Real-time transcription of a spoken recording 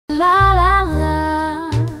la la la.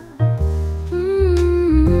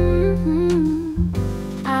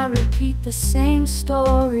 I repeat the same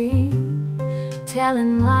story,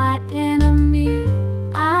 telling my enemy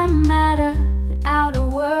I matter, the outer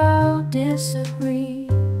world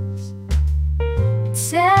disagrees. It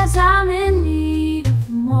says I'm in need of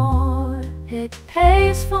more, it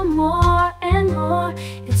pays for more and more.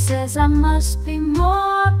 It says I must be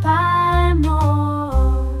more by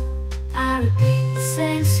more. I repeat the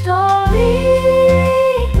same story,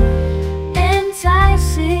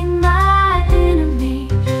 enticing my enemy,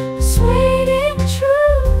 persuading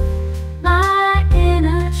truth, my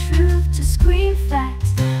inner truth to scream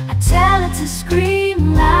facts. I tell it to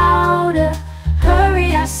scream louder.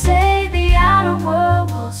 Hurry, I say, the outer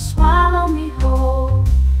world will swallow me whole.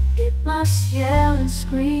 It must yell and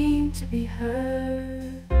scream to be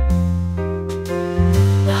heard.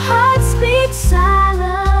 The heart speaks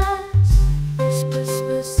silence,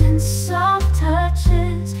 whispers in soft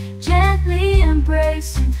touches, gently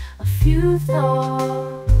embracing a few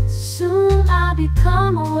thoughts. Soon I'll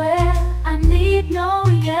become aware I need no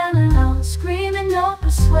yelling, no screaming, no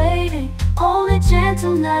persuading, only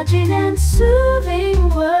gentle nudging and soothing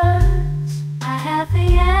words. I have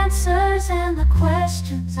the answers and the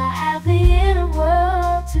questions, I have the inner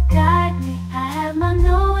world to guide me. I have my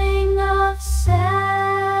knowing of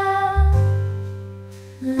self.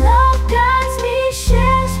 Love guides me,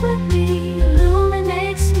 shares with me,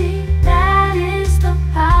 illuminates me. That is the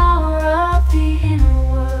power of the inner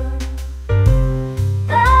world.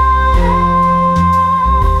 Love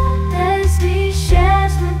guides me,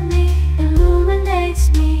 shares with me, illuminates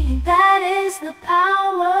me. That is the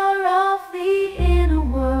power of the inner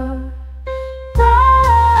world.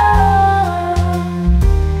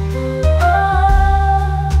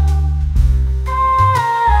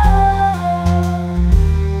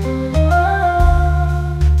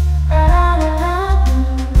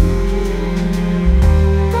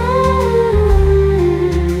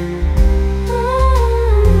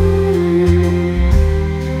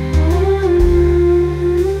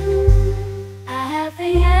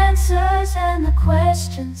 And the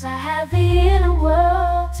questions, I have the inner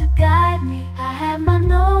world to guide me. I have my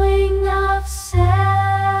knowing of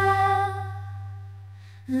self.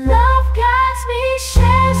 Love guides me,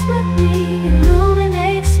 shares with me.